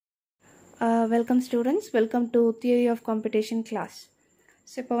Welcome students, welcome to Theory of Computation class.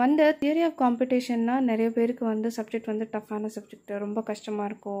 So இப்போ வந்து Theory of Computationனா நிறைய பேருக்கு வந்து சப்ஜெக்ட் வந்து டஃப்பான சப்ஜெக்ட், ரொம்ப கஷ்டமாக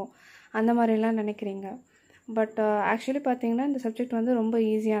இருக்கும் அந்த மாதிரிலாம் நினைக்கிறீங்க. பட் ஆக்சுவலி பார்த்தீங்கன்னா இந்த சப்ஜெக்ட் வந்து ரொம்ப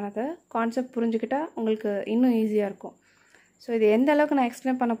ஈஸியானது. கான்செப்ட் புரிஞ்சுக்கிட்டால் உங்களுக்கு இன்னும் ஈஸியாக இருக்கும். ஸோ இது எந்த அளவுக்கு நான்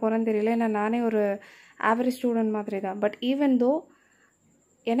எக்ஸ்பிளைன் பண்ண போகிறேன்னு தெரியல, ஏன்னா நானே ஒரு ஆவரேஜ் ஸ்டூடெண்ட் மாதிரி தான். பட் ஈவன் தோ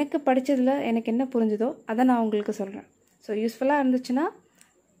எனக்கு படித்ததில் எனக்கு என்ன புரிஞ்சுதோ அதை நான் உங்களுக்கு சொல்கிறேன். ஸோ யூஸ்ஃபுல்லாக இருந்துச்சுன்னா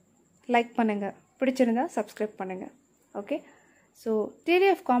லைக் பண்ணுங்கள், பிடிச்சிருந்தா சப்ஸ்கிரைப் பண்ணுங்கள். ஓகே, ஸோ தியரி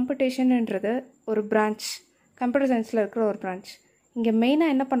ஆஃப் காம்படிஷன்ன்றது ஒரு பிரான்ச், கம்ப்யூட்டர் சயின்ஸில் இருக்கிற ஒரு பிரான்ச். இங்கே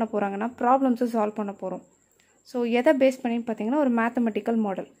மெயினாக என்ன பண்ண போகிறாங்கன்னா ப்ராப்ளம்ஸை சால்வ் பண்ண போகிறோம். ஸோ எதை பேஸ் பண்ணி பார்த்தீங்கன்னா ஒரு மேத்தமெட்டிக்கல்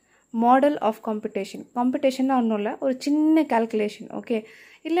மாடல் ஆஃப் காம்படிஷன்னா ஒன்றும் இல்லை, ஒரு சின்ன கால்குலேஷன். ஓகே,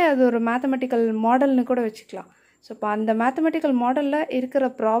 இல்லை அது ஒரு மேத்தமெட்டிக்கல் மாடல்னு கூட வச்சுக்கலாம். ஸோ இப்போ அந்த மேத்தமெட்டிக்கல் மாடலில் இருக்கிற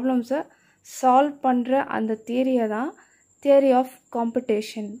ப்ராப்ளம்ஸை சால்வ் பண்ணுற அந்த தியரியை தான் தியரி ஆஃப்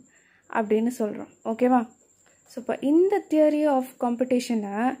காம்படிஷன் அப்படின்னு சொல்கிறோம். ஓகேவா? ஸோ இப்போ இந்த தியரி ஆஃப்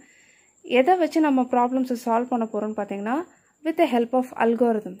காம்படிஷனை எதை வச்சு நம்ம ப்ராப்ளம்ஸை சால்வ் பண்ண போகிறோம்னு பார்த்தீங்கன்னா with the help of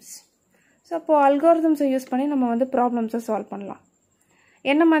algorithms. So அப்போது அல்காரிதம்ஸை யூஸ் பண்ணி நம்ம வந்து ப்ராப்ளம்ஸை சால்வ் பண்ணலாம்.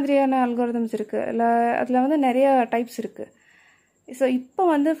 என்ன மாதிரியான அல்காரிதம்ஸ் இருக்குது, இல்லை அதில் வந்து நிறைய டைப்ஸ் இருக்குது. ஸோ இப்போ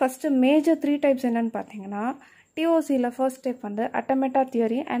வந்து ஃபஸ்ட்டு மேஜர் 3 டைப்ஸ் என்னென்னு பார்த்தீங்கன்னா டிஓசியில் ஃபர்ஸ்ட் டைப் வந்து அட்டோமேட்டா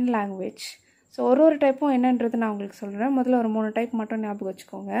தியரி அண்ட் லாங்குவேஜ். ஸோ ஒரு டைப்பும் என்னன்றது நான் உங்களுக்கு சொல்கிறேன். முதல்ல ஒரு 3 டைப் மட்டும் ஞாபகம்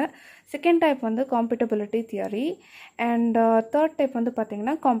வச்சுக்கோங்க. செகண்ட் டைப் வந்து compatibility theory and third type வந்து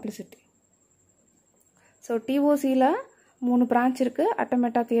பார்த்திங்கன்னா காம்ப்ளிசிட்டி. ஸோ டிஓசியில் 3 பிரான்ச் இருக்குது,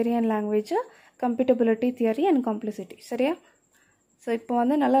 அட்டோமேட்டா theory and language, கம்ப்யூட்டபிலிட்டி theory and complicity. சரியா? ஸோ இப்போ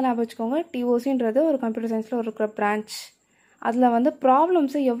வந்து நல்லா ஞாபகம் வச்சுக்கோங்க, டிஓசின்றது ஒரு கம்ப்யூட்டர் சயின்ஸில் இருக்கிற பிரான்ச். அதில் வந்து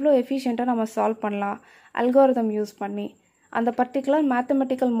ப்ராப்ளம்ஸை எவ்வளோ எஃபிஷியண்ட்டாக நம்ம சால்வ் பண்ணலாம் அல்காரிதம் யூஸ் பண்ணி, அந்த பர்டிகுலர்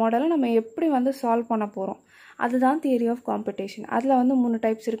மேத்தமெட்டிக்கல் மாடலை நம்ம எப்படி வந்து சால்வ் பண்ண போகிறோம், அதுதான் தியரி ஆஃப் காம்படிஷன். அதில் வந்து 3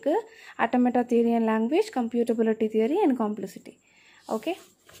 டைப்ஸ் இருக்குது, அட்டோமேட்டா theory and language, கம்ப்யூட்டபிலிட்டி theory and complicity. Okay,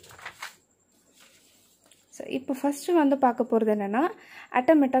 so இப்போ ஃபஸ்ட்டு வந்து பார்க்க போகிறது என்னென்னா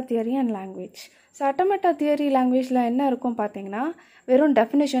அட்டோமேட்டா theory and language. So அட்டோமேட்டா theory லாங்குவேஜில் என்ன இருக்கும் பார்த்தீங்கன்னா வெறும்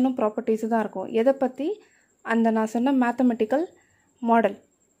டெஃபினேஷனும் ப்ராப்பர்ட்டிஸு தான் இருக்கும். எதை பற்றி? அந்த நான் சொன்ன மேத்தமெட்டிக்கல் மாடல்,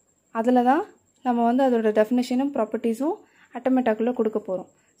 அதில் தான் நம்ம வந்து அதோட டெஃபினேஷனும் ப்ராப்பர்ட்டிஸும் அட்டோமேட்டாக்குள்ளே கொடுக்க போகிறோம்.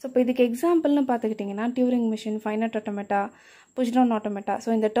 ஸோ இப்போ இதுக்கு எக்ஸாம்பிள்னு பார்த்துக்கிட்டிங்கன்னா Turing machine, finite automata, push down automata. So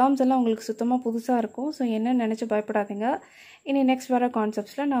இந்த டேர்ம்ஸ் எல்லாம் உங்களுக்கு சுத்தமாக புதுசாக இருக்கும். ஸோ என்னன்னு நினச்சி பயப்படாதீங்க, இனி நெக்ஸ்ட் வர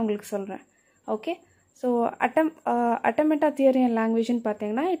கான்செப்ட்ஸில் நான் உங்களுக்கு சொல்கிறேன். ஓகே, ஸோ அட்டோமேட்டா தியரி அண்ட் லாங்குவேஜ்னு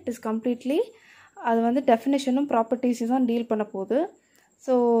பார்த்தீங்கன்னா இட் இஸ் கம்ப்ளீட்லி அது வந்து டெஃபினேஷனும் ப்ராப்பர்ட்டிஸும் தான் டீல் பண்ண போகுது.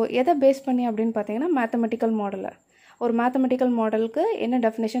 ஸோ எதை பேஸ் பண்ணி அப்படின்னு பார்த்தீங்கன்னா மேத்தமெட்டிக்கல் மாடலை, ஒரு மேத்தமெட்டிக்கல் மாடலுக்கு என்ன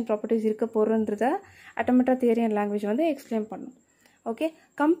டெஃபினேஷன் ப்ராப்பர்ட்டிஸ் இருக்க போகிறன்றத அட்டோமேட்டா தியரி அண்ட் லாங்குவேஜ் வந்து எக்ஸ்பிளைன் பண்ணும். ஓகே,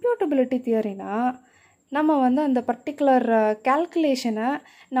 கம்ப்யூட்டபிலிட்டி தியரினா நம்ம வந்து அந்த பர்டிகுலர் கால்குலேஷனை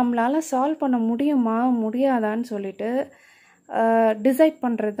நம்மளால் சால்வ் பண்ண முடியுமா முடியாதான்னு சொல்லிட்டு டிசைட்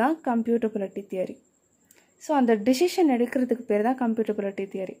பண்ணுறது தான் கம்ப்யூட்டபிலிட்டி தியரி. ஸோ அந்த டிசிஷன் எடுக்கிறதுக்கு பேர் தான் கம்ப்யூட்டபிலிட்டி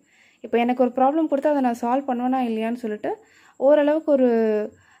தியரி. இப்போ எனக்கு ஒரு ப்ராப்ளம் கொடுத்து அதை நான் சால்வ் பண்ணுவேனா இல்லையான்னு சொல்லிட்டு ஓரளவுக்கு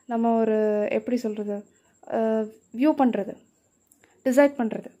நம்ம ஒரு எப்படி சொல்கிறது வியூ பண்ணுறது, டிசைட்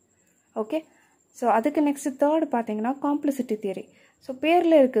பண்ணுறது. ஓகே, ஸோ அதுக்கு நெக்ஸ்ட்டு தேர்டு பார்த்தீங்கன்னா காம்ப்ளிசிட்டி தியரி. ஸோ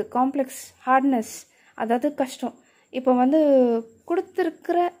பேரில் இருக்குது காம்ப்ளெக்ஸ், ஹார்ட்னஸ், அதாவது கஷ்டம். இப்போ வந்து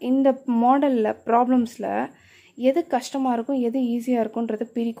கொடுத்துருக்கிற இந்த மாடலில் ப்ராப்ளம்ஸில் எது கஷ்டமாக இருக்கும் எது ஈஸியாக இருக்குன்றது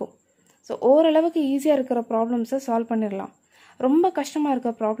பிரிக்கும். ஸோ ஓரளவுக்கு ஈஸியாக இருக்கிற ப்ராப்ளம்ஸை சால்வ் பண்ணிடலாம். ரொம்ப கஷ்டமாக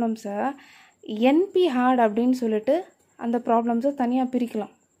இருக்கிற ப்ராப்ளம்ஸை என்பி ஹார்ட் அப்படின்னு சொல்லிட்டு அந்த ப்ராப்ளம்ஸை தனியாக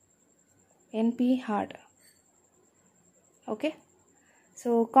பிரிக்கலாம், NP heart. Okay, so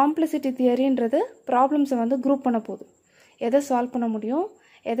complicity தியரின்றது ப்ராப்ளம்ஸை வந்து குரூப் பண்ண போகுது, எதை சால்வ் பண்ண முடியும்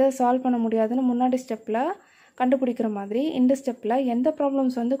எதை சால்வ் பண்ண முடியாதுன்னு முன்னாடி ஸ்டெப்பில் கண்டுபிடிக்கிற மாதிரி இந்த ஸ்டெப்பில் எந்த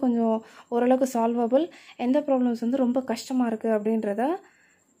ப்ராப்ளம்ஸ் வந்து கொஞ்சம் ஓரளவுக்கு சால்வபிள், எந்த ப்ராப்ளம்ஸ் வந்து ரொம்ப கஷ்டமாக இருக்குது அப்படின்றத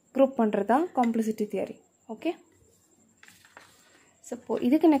குரூப் பண்ணுறது தான் காம்ப்ளிசிட்டி தியரி. ஓகே, ஸோ இப்போது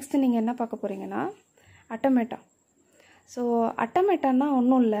இதுக்கு நெக்ஸ்ட்டு நீங்கள் என்ன பார்க்க போகிறீங்கன்னா அட்டோமேட்டா. ஸோ அட்டோமேட்டான்னா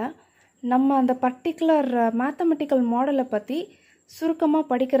ஒன்றும் இல்லை, நம்ம அந்த பர்டிகுலர் மேத்தமெட்டிக்கல் மாடலை பற்றி சுருக்கமாக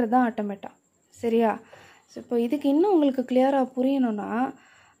படிக்கிறது தான் அட்டோமேட்டா. சரியா? ஸோ இப்போ இதுக்கு இன்னும் உங்களுக்கு கிளியராக புரியணும்னா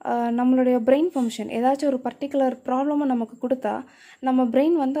நம்மளுடைய பிரெயின் ஃபங்க்ஷன், ஏதாச்சும் ஒரு பர்டிகுலர் ப்ராப்ளமை நமக்கு கொடுத்தா நம்ம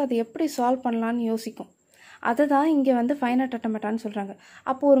பிரெயின் வந்து அதை எப்படி சால்வ் பண்ணலான்னு யோசிக்கும். அதுதான் இங்கே வந்து ஃபைனட் ஆட்டோமேட்டான்னு சொல்கிறாங்க.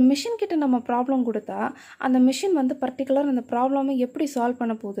 அப்போது ஒரு மிஷின் கிட்ட நம்ம ப்ராப்ளம் கொடுத்தா அந்த மிஷின் வந்து பர்டிகுலர் அந்த ப்ராப்ளமை எப்படி சால்வ்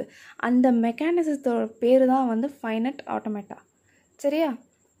பண்ண போகுது, அந்த மெக்கானிசத்தோட பேர் தான் வந்து ஃபைனட் ஆட்டோமேட்டா. சரியா?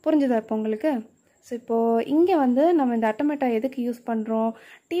 புரிஞ்சுதா இப்போ உங்களுக்கு? ஸோ இப்போது இங்கே வந்து நம்ம இந்த ஆட்டோமேட்டா எதுக்கு யூஸ் பண்ணுறோம்?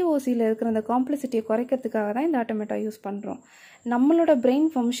 டிஓசியில் இருக்கிற அந்த காம்ப்ளெக்சிட்டியை குறைக்கிறதுக்காக தான் இந்த ஆட்டோமேட்டா யூஸ் பண்ணுறோம். நம்மளோட பிரெயின்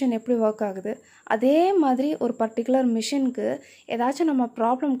ஃபங்க்ஷன் எப்படி ஒர்க் ஆகுது, அதே மாதிரி ஒரு பர்டிகுலர் மிஷினுக்கு ஏதாச்சும் நம்ம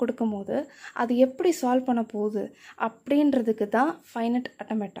ப்ராப்ளம் கொடுக்கும் போது அது எப்படி சால்வ் பண்ண போகுது அப்படின்றதுக்கு தான் ஃபைனட்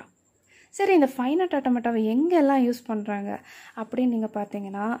ஆட்டோமேட்டா. சரி, இந்த ஃபைனட் ஆட்டோமேட்டாவை எங்கெல்லாம் யூஸ் பண்ணுறாங்க அப்படின்னு நீங்கள்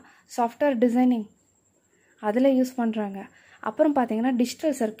பார்த்தீங்கன்னா, சாஃப்ட்வேர் டிசைனிங் அதில் யூஸ் பண்ணுறாங்க. அப்புறம் பார்த்தீங்கன்னா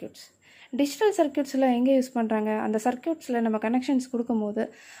டிஜிட்டல் சர்க்யூட்ஸில் எங்கே யூஸ் பண்ணுறாங்க? அந்த சர்க்யூட்ஸில் நம்ம கனெக்ஷன்ஸ் கொடுக்கும்போது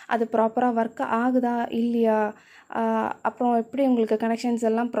அது ப்ராப்பராக ஒர்க் ஆகுதா இல்லையா, அப்புறம் எப்படி உங்களுக்கு கனெக்ஷன்ஸ்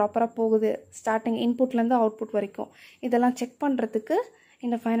எல்லாம் ப்ராப்பராக போகுது, ஸ்டார்டிங் இன்புட்லேருந்து அவுட்புட் வரைக்கும் இதெல்லாம் செக் பண்ணுறதுக்கு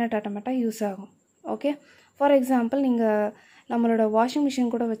இந்த ஃபைனட் ஆட்டோமேட்டா யூஸ் ஆகும். ஓகே, ஃபார் எக்ஸாம்பிள் நீங்கள் நம்மளோட வாஷிங்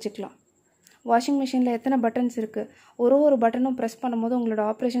மிஷின் கூட வச்சுக்கலாம். வாஷிங் மிஷினில் எத்தனை பட்டன்ஸ் இருக்குது, ஒரு பட்டனும் ப்ரெஸ் பண்ணும்போது உங்களோட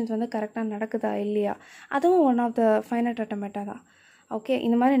ஆப்ரேஷன்ஸ் வந்து கரெக்டாக நடக்குதா இல்லையா, அதுவும் one of the finite automata தான். ஓகே,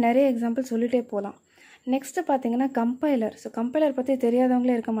 இந்த மாதிரி நிறைய எக்ஸாம்பிள் சொல்லிகிட்டே போகலாம். நெக்ஸ்ட்டு பார்த்தீங்கன்னா கம்பைலர். ஸோ கம்பைலர் பற்றி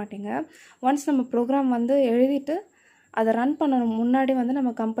தெரியாதவங்களே இருக்க மாட்டீங்க. ஒன்ஸ் நம்ம ப்ரோக்ராம் வந்து எழுதிட்டு அதை ரன் பண்ணணும் முன்னாடி வந்து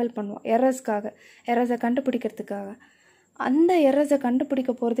நம்ம கம்பைல் பண்ணுவோம் எரர்ஸை கண்டுபிடிக்கிறதுக்காக. அந்த எரர்ஸை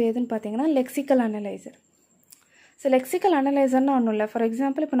கண்டுபிடிக்க போகிறது எதுன்னு பார்த்தீங்கன்னா லெக்சிக்கல் அனலைசர். ஸோ லெக்சிக்கல் அனலைசர்னால் ஒன்றும் இல்லை. ஃபார்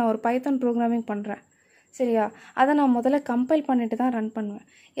எக்ஸாம்பிள் இப்போ நான் ஒரு பைத்தான் ப்ரோக்ராமிங் பண்ணுறேன், சரியா? அதை நான் முதல்ல கம்பைல் பண்ணிட்டு தான் ரன் பண்ணுவேன்.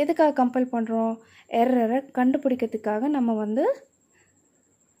 எதுக்காக கம்பைல் பண்ணுறோம்? எரரை கண்டுபிடிக்கிறதுக்காக நம்ம வந்து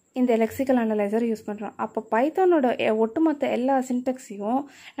இந்த லெக்சிக்கல் அனலைசர் யூஸ் பண்ணுறோம். அப்போ பைத்தானோட ஒட்டுமொத்த எல்லா சின்டெக்ஸையும்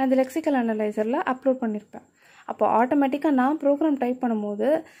நான் இந்த லெக்சிக்கல் அனலைசரில் அப்லோட் பண்ணியிருப்பேன். அப்போ ஆட்டோமேட்டிக்காக நான் ப்ரோக்ராம் டைப் பண்ணும்போது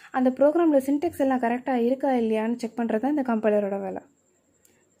அந்த ப்ரோக்ராமில் சின்டெக்ஸ் எல்லாம் கரெக்டாக இருக்கா இல்லையான்னு செக் பண்ணுறது தான் இந்த கம்பைலரோட வேலை,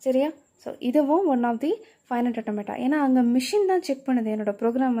 சரியா? ஸோ இதுவும் one of the finite automata. ஏன்னா அங்கே மிஷின் தான் செக் பண்ணுது என்னோடய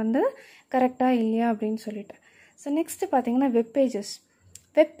ப்ரோக்ராம் வந்து கரெக்டாக இல்லையா அப்படின்னு சொல்லிட்டு. ஸோ நெக்ஸ்ட்டு பார்த்தீங்கன்னா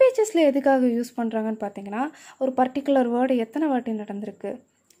வெப்பேஜஸில் எதுக்காக யூஸ் பண்ணுறாங்கன்னு பார்த்தீங்கன்னா, ஒரு பர்டிகுலர் வேர்டு எத்தனை வாட்டி நடந்திருக்கு,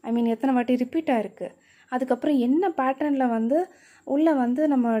 எத்தனை வாட்டி ரிப்பீட் ஆகிருக்கு, அதுக்கப்புறம் என்ன பேட்டர்னில் வந்து உள்ளே வந்து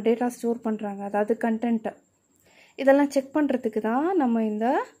நம்ம டேட்டா ஸ்டோர் பண்ணுறாங்க, அதாவது கண்டென்ட்டை, இதெல்லாம் செக் பண்ணுறதுக்கு தான் நம்ம இந்த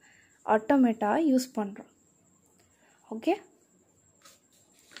ஆட்டோமேட்டா யூஸ் பண்ணுறோம். ஓகே,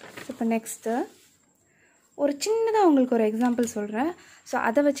 இப்போ நெக்ஸ்ட்டு ஒரு சின்னதாக உங்களுக்கு ஒரு எக்ஸாம்பிள் சொல்கிறேன். ஸோ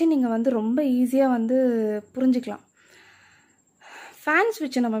அதை வச்சு நீங்கள் வந்து ரொம்ப ஈஸியாக வந்து புரிஞ்சுக்கலாம். ஃபேன்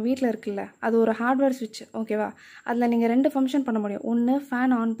ஸ்விட்ச் நம்ம வீட்டில் இருக்குல்ல, அது ஒரு ஹார்ட்வேர் ஸ்விட்ச், ஓகேவா? அதில் நீங்கள் 2 ஃபங்க்ஷன் பண்ண முடியும். ஒன்று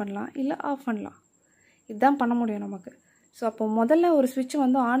ஃபேன் ஆன் பண்ணலாம், இல்லை ஆஃப் பண்ணலாம். இதுதான் பண்ண முடியும் நமக்கு. ஸோ அப்போ முதல்ல ஒரு ஸ்விட்ச்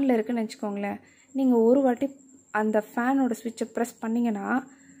வந்து ஆனில் இருக்குதுன்னு வச்சுக்கோங்களேன். நீங்கள் ஒரு வாட்டி அந்த ஃபேனோட ஸ்விட்சை ப்ரெஸ் பண்ணிங்கன்னா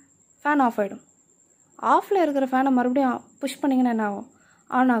ஃபேன் ஆஃப் ஆகிடும். ஆஃபில் இருக்கிற ஃபேனை மறுபடியும் புஷ் பண்ணிங்கன்னா என்ன ஆகும்?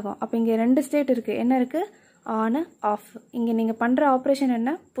 ஆன் ஆகும். அப்போ இங்கே 2 ஸ்டேட் இருக்குது. என்ன இருக்குது? ஆனு, ஆஃப். இங்கே நீங்கள் பண்ணுற ஆப்ரேஷன்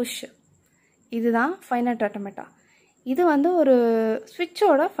என்ன? புஷ். இதுதான் ஃபைனட் ஆட்டோமேட்டா. இது வந்து ஒரு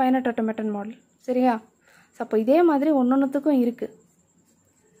ஸ்விட்சோட ஃபைனட் ஆட்டோமேட்டன் மாடல், சரியா? ஸோ அப்போ இதே மாதிரி ஒன்னொன்றுத்துக்கும் இருக்குது.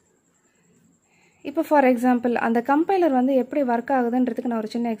 இப்போ ஃபார் எக்ஸாம்பிள் அந்த கம்பைலர் வந்து எப்படி ஒர்க் ஆகுதுன்றதுக்கு நான் ஒரு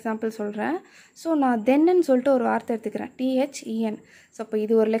சின்ன எக்ஸாம்பிள் சொல்கிறேன். ஸோ நான் தென்னு சொல்லிட்டு ஒரு வார்த்தை எடுத்துக்கிறேன், THEN. ஸோ அப்போ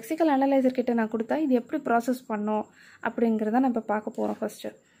இது ஒரு லெக்சிக்கல் அனலைசர் கிட்ட நான் கொடுத்தா இது எப்படி ப்ராசஸ் பண்ணோம் அப்படிங்கிறத நம்ம பார்க்க போகிறோம்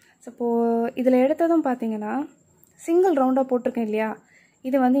ஃபஸ்ட்டு. ஸோ இப்போது இதில் எடுத்ததும் பார்த்தீங்கன்னா சிங்கிள் ரவுண்டாக போட்டிருக்கேன் இல்லையா,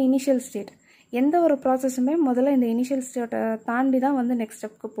 இது வந்து இனிஷியல் ஸ்டேட். எந்த ஒரு ப்ராசஸுமே முதல்ல இந்த இனிஷியல் ஸ்டேட்டை தாண்டி தான் வந்து நெக்ஸ்ட்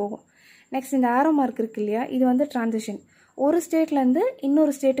ஸ்டெப்புக்கு போகும். நெக்ஸ்ட் இந்த ஆரோ மார்க் இருக்கு இல்லையா, இது வந்து ட்ரான்சிஷன். ஒரு ஸ்டேட்லேருந்து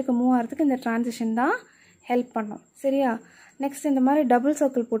இன்னொரு ஸ்டேட்டுக்கு மூவ் ஆகிறதுக்கு இந்த ட்ரான்சிஷன் தான் ஹெல்ப் பண்ணும், சரியா? நெக்ஸ்ட் இந்த மாதிரி டபுள்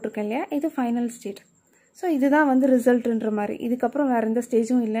சர்க்கிள் போட்டிருக்கேன் இல்லையா, இது ஃபைனல் ஸ்டேட். ஸோ இதுதான் வந்து ரிசல்ட்டுன்ற மாதிரி, இதுக்கப்புறம் வேறு எந்த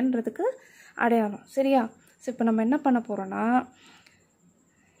ஸ்டேஜும் இல்லைன்றதுக்கு அடையாளம், சரியா? ஸோ இப்போ நம்ம என்ன பண்ண போகிறோன்னா,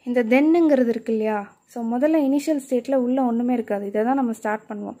 இந்த தென்னுங்கிறது இருக்கு இல்லையா, ஸோ முதல்ல இனிஷியல் ஸ்டேட்டில் உள்ளே ஒன்றுமே இருக்காது, இதை தான் நம்ம ஸ்டார்ட்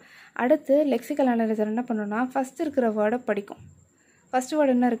பண்ணுவோம். அடுத்து லெக்சிக்கல் அனலைசர் என்ன பண்ணோன்னா ஃபஸ்ட் இருக்கிற வேர்டை படிக்கும். ஃபஸ்ட்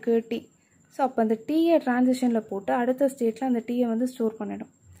வேர்டு என்ன இருக்குது? டி. ஸோ அப்போ அந்த டீயை ட்ரான்சிஷனில் போட்டு அடுத்த ஸ்டேட்டில் அந்த டீயை வந்து ஸ்டோர்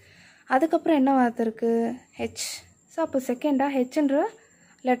பண்ணிடும். அதுக்கப்புறம் என்ன வார்த்தை இருக்குது? ஹெச். ஸோ அப்போ செகண்டாக ஹெச்ன்ற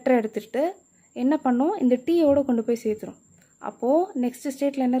லெட்டரை எடுத்துகிட்டு என்ன பண்ணும்? இந்த டீயோடு கொண்டு போய் சேர்த்துரும். அப்போது நெக்ஸ்ட்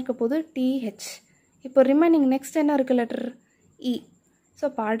ஸ்டேட்டில் என்ன இருக்க போகுது? TH. இப்போ ரிமைனிங் நெக்ஸ்ட் என்ன இருக்குது? Letter E. ஸோ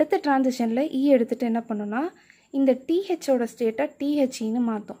அப்போ அடுத்த ட்ரான்சிஷனில் இ எடுத்துகிட்டு என்ன பண்ணுன்னா இந்த THஓட ஸ்டேட்டை THEன்னு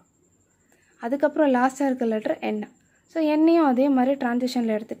மாற்றும். அதுக்கப்புறம் லாஸ்ட்டாக இருக்க லெட்டர் N. ஸோ என்னையும் அதே மாதிரி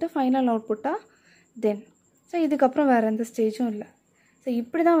ட்ரான்சிஷனில் எடுத்துகிட்டு ஃபைனல் அவுட்புட்டாக தென். ஸோ இதுக்கப்புறம் வேறு எந்த ஸ்டேஜும் இல்லை. ஸோ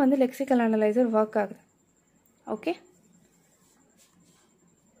இப்படி தான் வந்து லெக்சிக்கல் அனலைசர் ஒர்க் ஆகுது. ஓகே,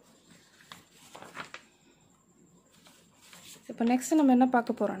 இப்போ நெக்ஸ்ட் நம்ம என்ன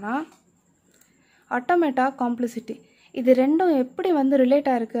பார்க்க போகிறோன்னா ஆட்டோமேட்டா, காம்ப்ளிசிட்டி. இது ரெண்டும் எப்படி வந்து ரிலேட்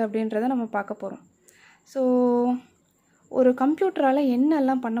ஆகிருக்கு அப்படின்றத நம்ம பார்க்க போகிறோம். ஸோ ஒரு கம்ப்யூட்டரால்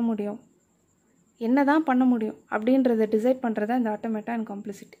என்னெல்லாம் பண்ண முடியும், என்ன தான் பண்ண முடியும் அப்படின்றத டிசைட் பண்ணுறது இந்த ஆட்டோமேட்டா அண்ட்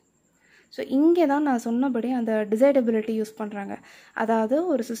காம்ப்ளிசிட்டி. ஸோ இங்கே தான் நான் சொன்னபடி அந்த டிசைடபிலிட்டி யூஸ் பண்ணுறாங்க. அதாவது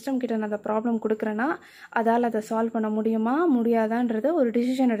ஒரு சிஸ்டம் கிட்ட நான் அந்த ப்ராப்ளம் கொடுக்குறேன்னா அதால் அதை சால்வ் பண்ண முடியுமா முடியாதான்றது ஒரு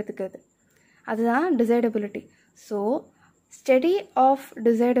டிசிஷன் எடுத்துக்கிறது. அதுதான் டிசைடபிலிட்டி. So study of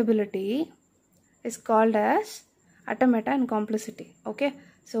டிசைடபிலிட்டி is called as automata and complicity. Okay,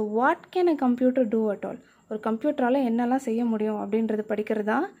 so what can a computer do at all? ஒரு கம்ப்யூட்டரால் என்னெல்லாம் செய்ய முடியும் அப்படின்றது படிக்கிறது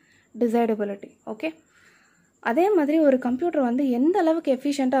தான் டிசைடபிலிட்டி. ஓகே, அதே மாதிரி ஒரு கம்ப்யூட்டர் வந்து எந்த அளவுக்கு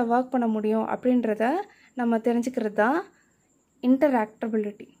எஃபிஷியண்ட்டாக ஒர்க் பண்ண முடியும் அப்படின்றத நம்ம தெரிஞ்சுக்கிறது தான்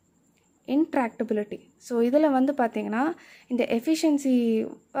இன்ட்ராக்டபிலிட்டி. ஸோ இதில் வந்து பார்த்திங்கன்னா இந்த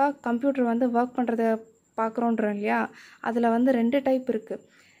எஃபிஷியன்சியாக கம்ப்யூட்டர் வந்து ஒர்க் பண்ணுறத பார்க்குறோன்றோம் இல்லையா, அதில் வந்து 2 டைப் இருக்குது.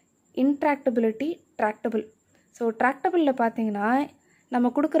 இன்ட்ராக்டபிலிட்டி, ட்ராக்டபிள். ஸோ ட்ராக்டபிளில் பார்த்திங்கன்னா நம்ம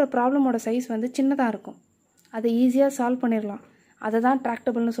கொடுக்குற ப்ராப்ளமோட சைஸ் வந்து சின்னதாக இருக்கும், அதை ஈஸியாக சால்வ் பண்ணிடலாம், அதை தான்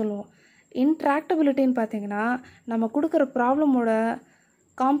ட்ராக்டபிள்னு சொல்லுவோம். இன்ட்ராக்டபிலிட்டின்னு பார்த்திங்கன்னா நம்ம கொடுக்குற ப்ராப்ளமோட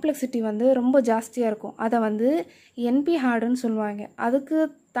காம்ப்ளெக்சிட்டி வந்து ரொம்ப ஜாஸ்தியாக இருக்கும், அதை வந்து என்பி ஹார்டுன்னு சொல்லுவாங்க. அதுக்கு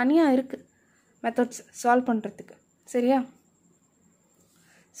தனியாக இருக்குது மெத்தட்ஸ் சால்வ் பண்ணுறதுக்கு. சரியா?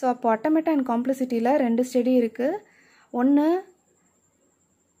 ஸோ அப்போ ஆட்டோமேட்டா அண்ட் காம்ப்ளெக்சிட்டியில் 2 ஸ்டடி இருக்குது. ஒன்று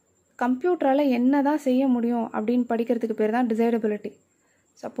கம்ப்யூட்டரால் என்ன தான் செய்ய முடியும் அப்படின்னு படிக்கிறதுக்கு பேர் தான் டிசைடபிலிட்டி.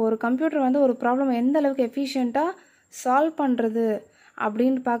 ஸோ அப்போ ஒரு கம்ப்யூட்டர் வந்து ஒரு ப்ராப்ளம் எந்த அளவுக்கு எஃபிஷியண்ட்டாக சால்வ் பண்ணுறது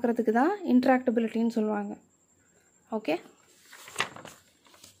அப்படின்னு பார்க்குறதுக்கு தான் இன்ட்ராக்டபிலிட்டின்னு சொல்லுவாங்க. ஓகே,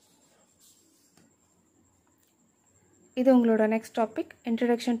 இது உங்களோட next topic,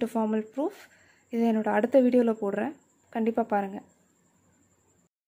 introduction to formal proof. இது என்னோட அடுத்த வீடியோவில் போடுறேன், கண்டிப்பாக பாருங்கள்.